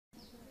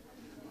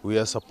We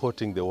are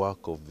supporting the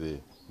work of the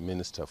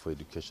Minister for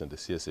Education, the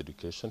CS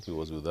Education. He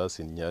was with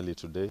us in Nyali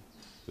today.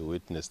 We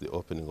witnessed the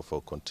opening of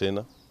our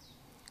container.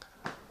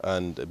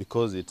 And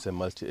because it's a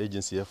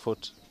multi-agency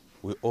effort,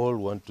 we all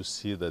want to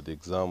see that the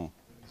exam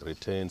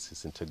retains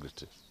its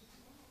integrity.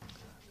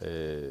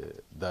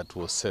 That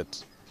was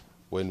set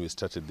when we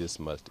started this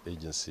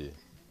multi-agency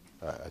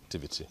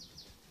activity.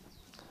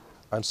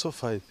 And so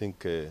far, I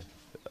think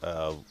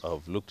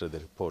I've looked at the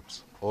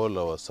reports. All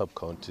our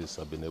sub-counties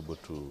have been able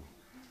to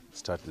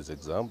start this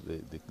exam.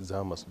 The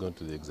exam has gone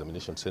to the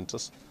examination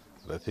centers,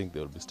 but I think they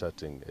will be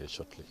starting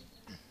shortly.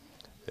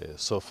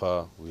 So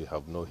far, we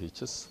have no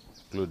hitches,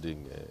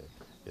 including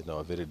in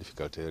our very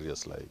difficult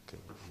areas like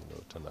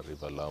Tana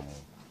River, Lamu,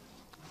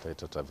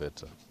 Taita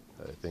Taveta.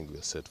 I think we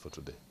are set for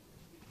today.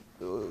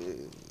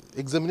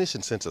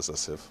 Examination centers are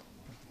safe.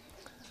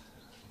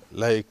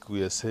 Like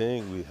we are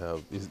saying,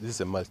 this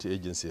is a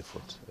multi-agency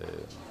effort.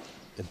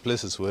 In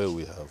places where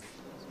we have,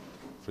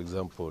 for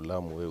example,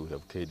 Lamu, where we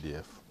have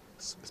KDF,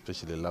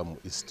 especially Lamu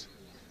East,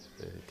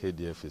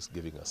 KDF is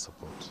giving us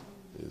support.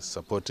 Is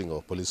supporting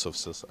our police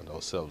officers and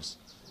ourselves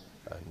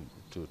and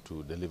to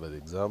deliver the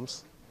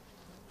exams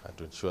and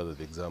to ensure that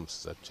the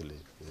exams is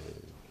actually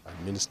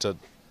administered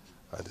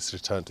and is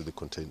returned to the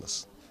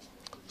containers.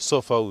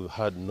 So far, we've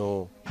had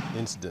no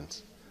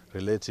incident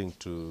relating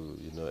to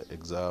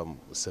exam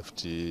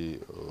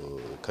safety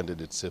or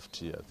candidate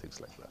safety and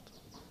things like that.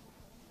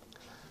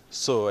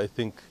 So I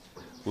think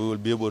we will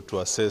be able to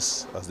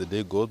assess as the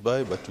day goes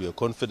by, but we are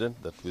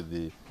confident that with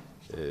the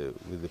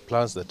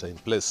plans that are in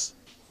place,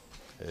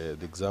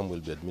 the exam will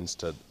be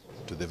administered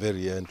to the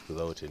very end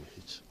without any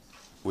hitch.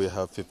 We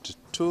have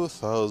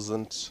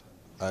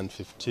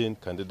 52,015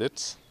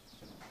 candidates,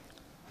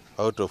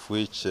 out of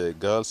which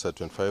girls are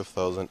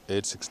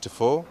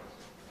 25,864,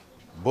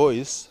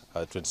 boys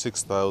are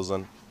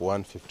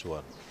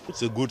 26,151.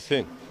 It's a good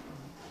thing.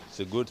 It's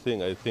a good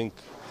thing. I think,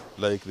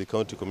 like the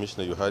county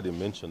commissioner you heard him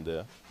mention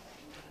there,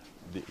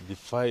 the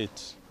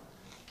fight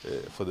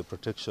for the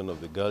protection of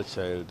the girl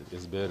child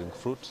is bearing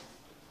fruit,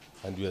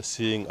 and we are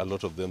seeing a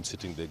lot of them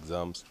sitting the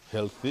exams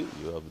healthy.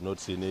 You have not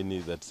seen any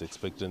that's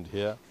expectant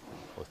here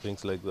or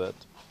things like that,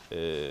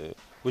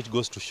 which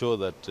goes to show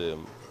that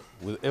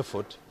with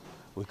effort,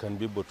 we can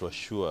be able to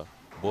assure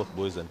both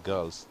boys and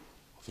girls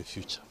of a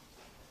future.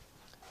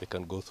 They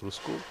can go through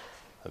school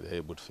and they're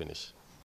able to finish.